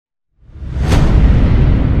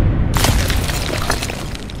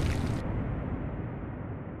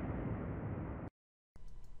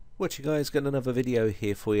What you guys, got another video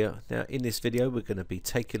here for you. Now in this video we're going to be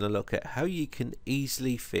taking a look at how you can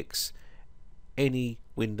easily fix any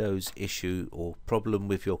Windows issue or problem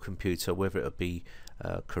with your computer, whether it be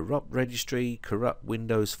corrupt registry, corrupt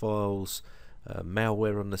Windows files,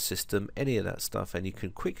 malware on the system, any of that stuff, and you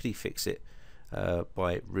can quickly fix it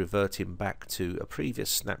by reverting back to a previous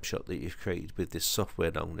snapshot that you've created with this software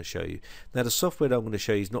that I'm going to show you. Now the software that I'm going to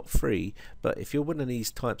show you is not free, but if you're one of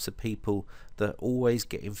these types of people that always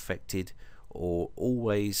get infected or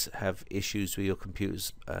always have issues with your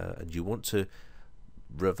computers and you want to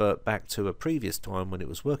revert back to a previous time when it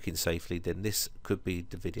was working safely, then this could be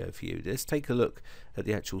the video for you. Let's take a look at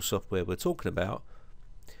the actual software we're talking about.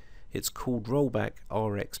 It's called Rollback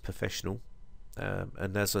RX Professional.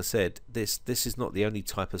 And as I said, this is not the only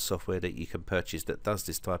type of software that you can purchase that does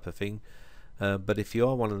this type of thing, but if you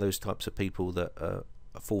are one of those types of people that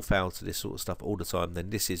fall foul to this sort of stuff all the time, then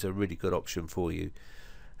this is a really good option for you.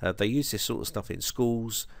 They use this sort of stuff in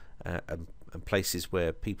schools and places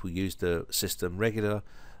where people use the system regular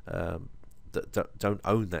that don't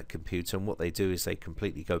own that computer, and what they do is they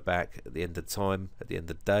completely go back at the end of time, at the end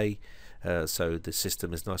of the day, so the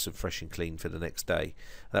system is nice and fresh and clean for the next day.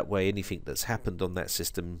 That way anything that's happened on that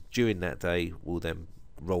system during that day will then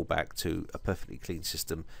roll back to a perfectly clean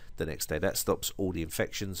system the next day. That stops all the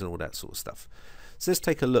infections and all that sort of stuff. So let's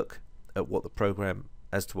take a look at what the program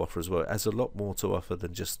has to offer as well. It has a lot more to offer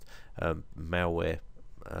than just malware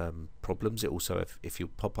problems. It also, if you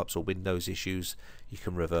pop-ups or Windows issues, you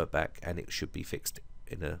can revert back and it should be fixed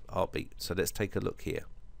in a heartbeat. So let's take a look here.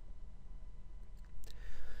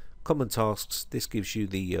 Common tasks. This gives you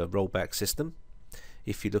the rollback system.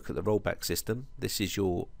 If you look at the rollback system, this is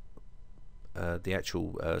your the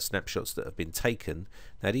actual snapshots that have been taken.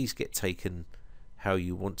 Now these get taken how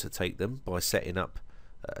you want to take them by setting up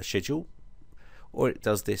a schedule, or it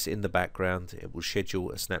does this in the background. It will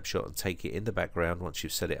schedule a snapshot and take it in the background once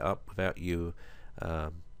you've set it up without you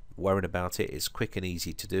worrying about it. It's quick and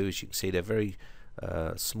easy to do. As you can see, they're very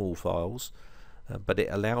small files, but it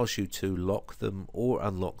allows you to lock them or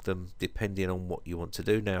unlock them depending on what you want to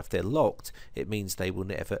do. Now if they're locked, it means they will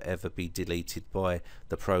never ever be deleted by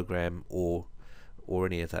the program or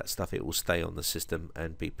any of that stuff. It will stay on the system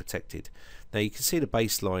and be protected. Now you can see the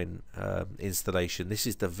baseline installation. This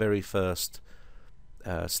is the very first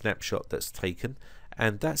snapshot that's taken,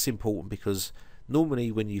 and that's important because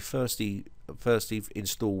normally when you first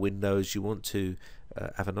install Windows, you want to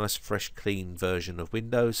have a nice fresh clean version of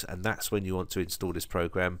Windows, and that's when you want to install this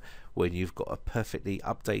program, when you've got a perfectly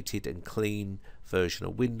updated and clean version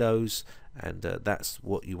of Windows, and that's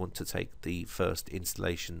what you want to take the first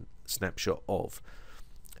installation snapshot of.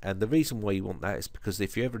 And the reason why you want that is because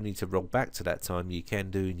if you ever need to roll back to that time, you can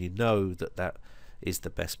do, and you know that that is the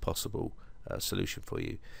best possible solution for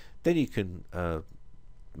you. Then you can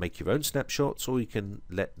make your own snapshots, or you can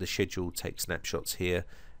let the schedule take snapshots here,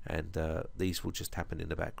 and these will just happen in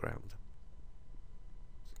the background.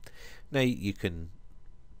 Now you can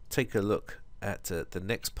take a look at the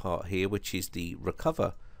next part here, which is the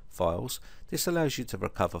recover files. This allows you to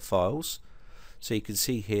recover files. So you can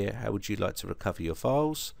see here, how would you like to recover your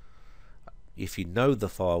files? If you know the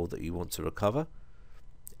file that you want to recover,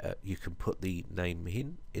 you can put the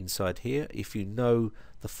name inside here. If you know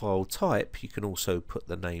the file type, you can also put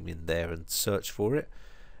the name in there and search for it.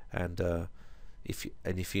 And if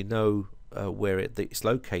you know where it's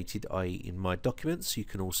located, i.e. in My Documents, you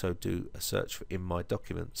can also do a search for In My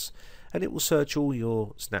Documents, and it will search all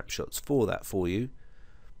your snapshots for that for you.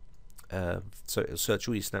 So it'll search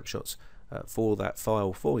all your snapshots for that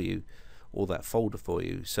file for you, or that folder for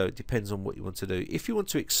you. So it depends on what you want to do. If you want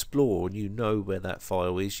to explore and you know where that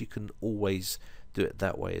file is, you can always do it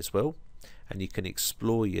that way as well, and you can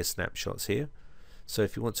explore your snapshots here. So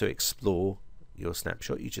if you want to explore your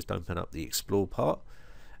snapshot, you just open up the explore part,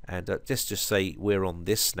 and just say we're on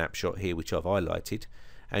this snapshot here which I've highlighted,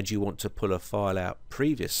 and you want to pull a file out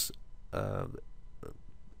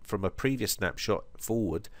from a previous snapshot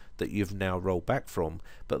forward that you've now rolled back from,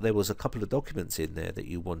 but there was a couple of documents in there that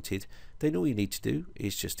you wanted, then all you need to do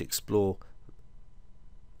is just explore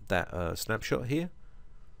that snapshot here,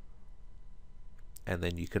 and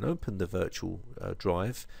then you can open the virtual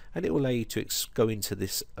drive, and it will allow you to go into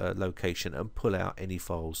this location and pull out any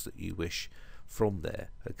files that you wish from there,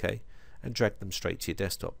 okay, and drag them straight to your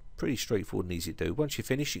desktop. Pretty straightforward and easy to do. Once you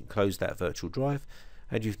finish, you can close that virtual drive,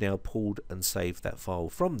 and you've now pulled and saved that file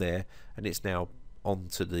from there, and it's now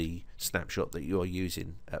onto the snapshot that you are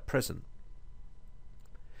using at present.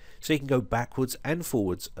 So you can go backwards and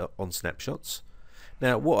forwards on snapshots.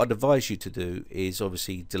 Now what I'd advise you to do is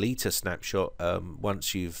obviously delete a snapshot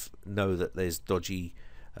once you know that there's dodgy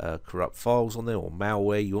corrupt files on there or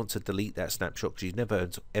malware, you want to delete that snapshot because you never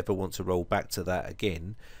ever want to roll back to that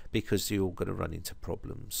again, because you're going to run into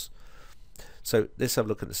problems. So let's have a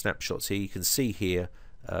look at the snapshots here. You can see here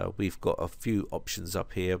we've got a few options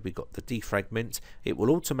up here. We've got the defragment. It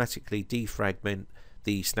will automatically defragment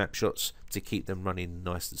the snapshots to keep them running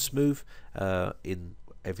nice and smooth. In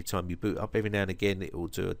every time you boot up, every now and again it will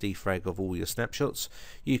do a defrag of all your snapshots.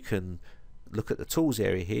 You can look at the tools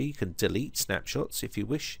area here. You can delete snapshots if you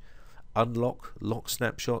wish, unlock, lock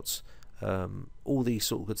snapshots, all these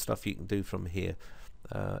sort of good stuff you can do from here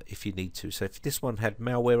if you need to. So if this one had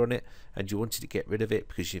malware on it and you wanted to get rid of it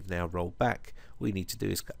because you've now rolled back, all you need to do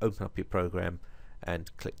is open up your program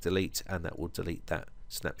and click delete, and that will delete that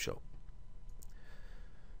snapshot.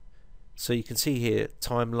 So you can see here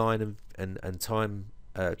timeline and time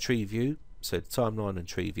tree view. So the timeline and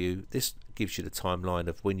tree view, this gives you the timeline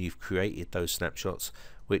of when you've created those snapshots,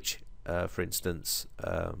 which for instance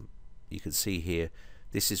you can see here,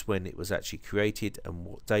 this is when it was actually created and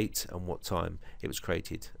what date and what time it was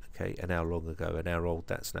created, okay, and how long ago and how old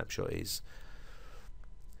that snapshot is.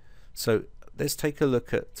 So let's take a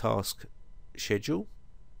look at task schedule.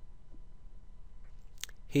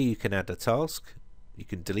 Here you can add a task, you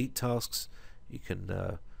can delete tasks, you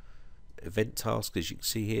can event tasks, as you can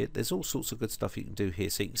see here. There's all sorts of good stuff you can do here,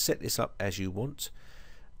 so you can set this up as you want.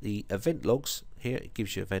 The event logs here, it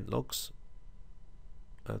gives you event logs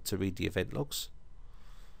to read the event logs.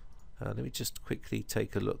 Let me just quickly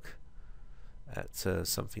take a look at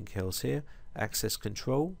something else here. Access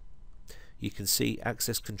control. You can see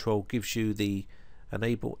access control gives you the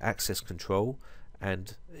enable access control,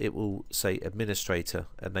 and it will say administrator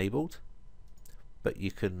enabled, but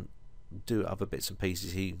you can do other bits and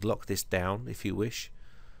pieces here. You can lock this down if you wish.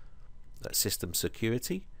 That's system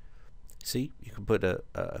security. See, you can put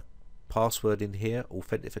a password in here,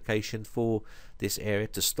 authentication for this area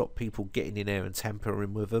to stop people getting in there and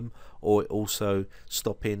tampering with them, or also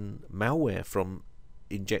stopping malware from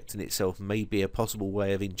injecting itself. May be a possible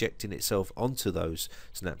way of injecting itself onto those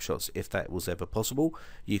snapshots. If that was ever possible,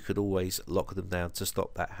 you could always lock them down to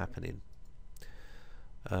stop that happening.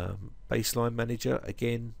 Baseline manager,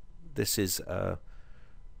 again, this is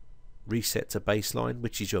reset to baseline,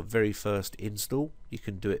 which is your very first install. You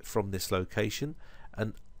can do it from this location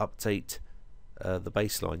and update the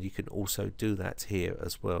baseline. You can also do that here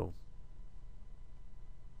as well,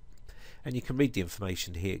 and you can read the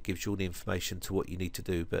information here. It gives you all the information to what you need to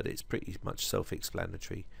do, but it's pretty much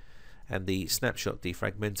self-explanatory. And the snapshot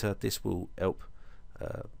defragmenter, this will help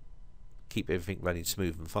keep everything running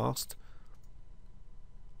smooth and fast.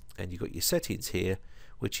 And you've got your settings here,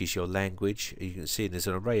 which is your language. You can see there's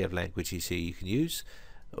an array of languages here you can use.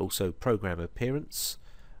 Also program appearance,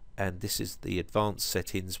 and this is the advanced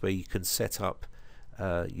settings where you can set up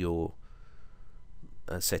your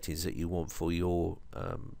settings that you want for your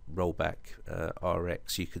rollback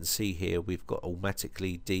RX. You can see here we've got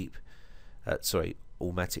automatically delete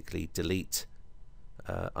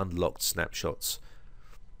unlocked snapshots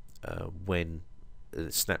when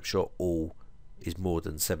the snapshot all is more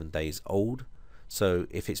than 7 days old. So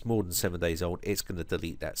if it's more than 7 days old, it's going to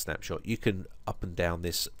delete that snapshot. You can up and down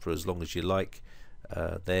this for as long as you like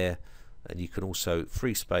there, and you can also,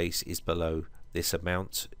 free space is below this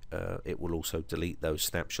amount. It will also delete those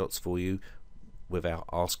snapshots for you without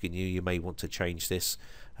asking you. You may want to change this.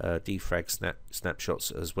 Defrag snapshots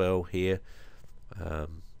as well here, but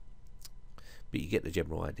you get the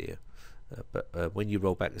general idea. But when you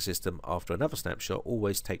roll back the system after another snapshot,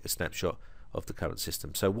 always take a snapshot of the current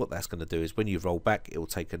system. So what that's going to do is when you roll back, it will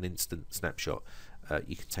take an instant snapshot.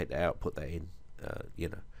 You can take that out, put that in, you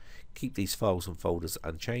know, keep these files and folders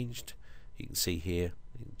unchanged. You can see here,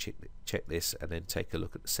 you can check this and then take a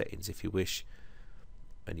look at the settings if you wish,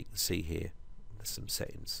 and you can see here there's some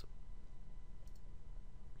settings.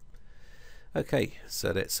 Okay,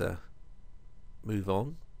 so let's move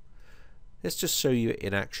on. Let's just show you it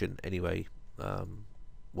in action anyway,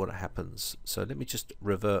 what happens. So let me just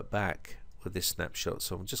revert back with this snapshot.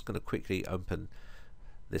 So I'm just going to quickly open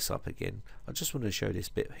this up again. I just want to show this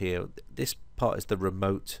bit here. This part is the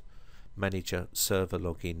remote manager server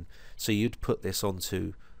login. So you'd put this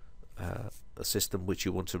onto a system which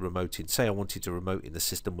you want to remote in. Say I wanted to remote in the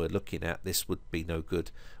system we're looking at. This would be no good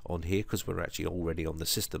on here because we're actually already on the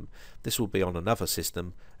system. This will be on another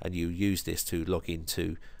system, and you use this to log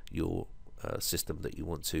into your system that you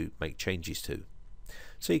want to make changes to.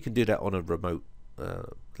 So you can do that on a remote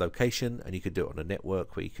location, and you can do it on a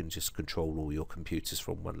network where you can just control all your computers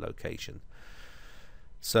from one location.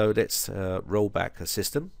 So let's roll back a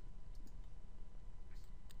system.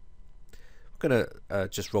 I'm going to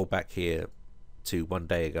just roll back here to 1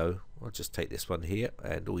 day ago I'll just take this one here,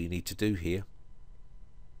 and all you need to do here,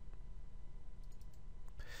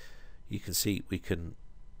 you can see we can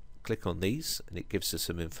click on these and it gives us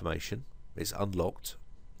some information. It's unlocked,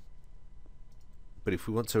 but if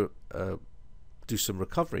we want to do some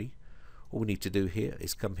recovery, all we need to do here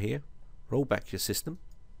is come here, roll back your system,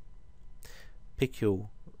 pick your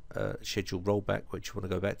scheduled rollback which you want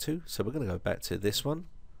to go back to. So we're going to go back to this one,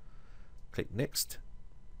 click next.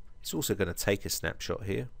 It's also going to take a snapshot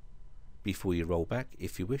here before you roll back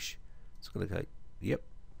if you wish. It's going to go yep,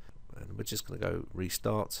 and we're just going to go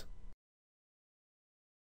restart.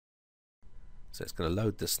 So it's going to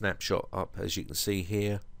load the snapshot up, as you can see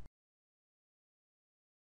here.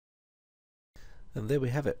 And there we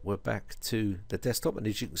have it. We're back to the desktop, and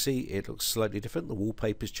as you can see, it looks slightly different. The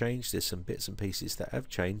wallpaper's changed. There's some bits and pieces that have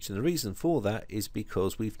changed, and the reason for that is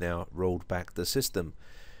because we've now rolled back the system.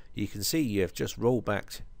 You can see you have just rolled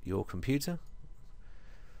back your computer.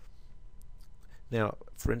 Now,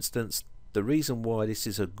 for instance, the reason why this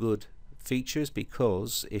is a good feature is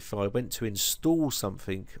because if I went to install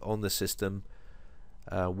something on the system,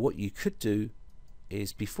 what you could do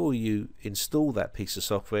is before you install that piece of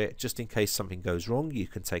software, just in case something goes wrong, you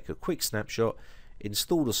can take a quick snapshot,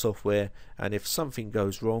 install the software, and if something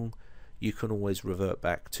goes wrong, you can always revert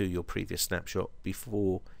back to your previous snapshot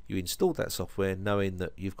before you install that software, knowing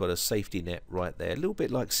that you've got a safety net right there. A little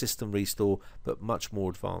bit like system restore, but much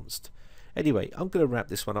more advanced. Anyway, I'm going to wrap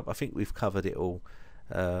this one up. I think we've covered it all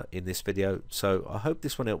in this video, so I hope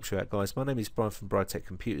this one helps you out, guys. My name is Brian from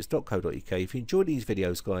briteccomputers.co.uk. If you enjoy these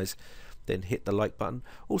videos, guys, then hit the like button.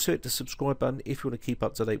 Also hit the subscribe button if you want to keep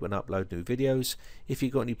up to date when I upload new videos. If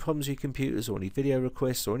you've got any problems with your computers or any video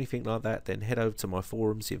requests or anything like that, then head over to my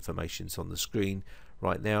forums. The information's on the screen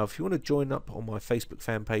right now. If you want to join up on my Facebook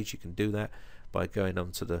fan page, you can do that by going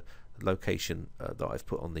onto the location that I've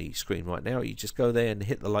put on the screen right now. You just go there and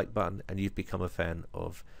hit the like button, and you've become a fan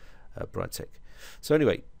of Britec. So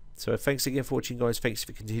anyway, so thanks again for watching, guys. Thanks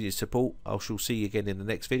for continued support. I shall see you again in the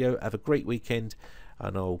next video. Have a great weekend,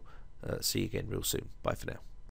 and I'll see you again real soon. Bye for now.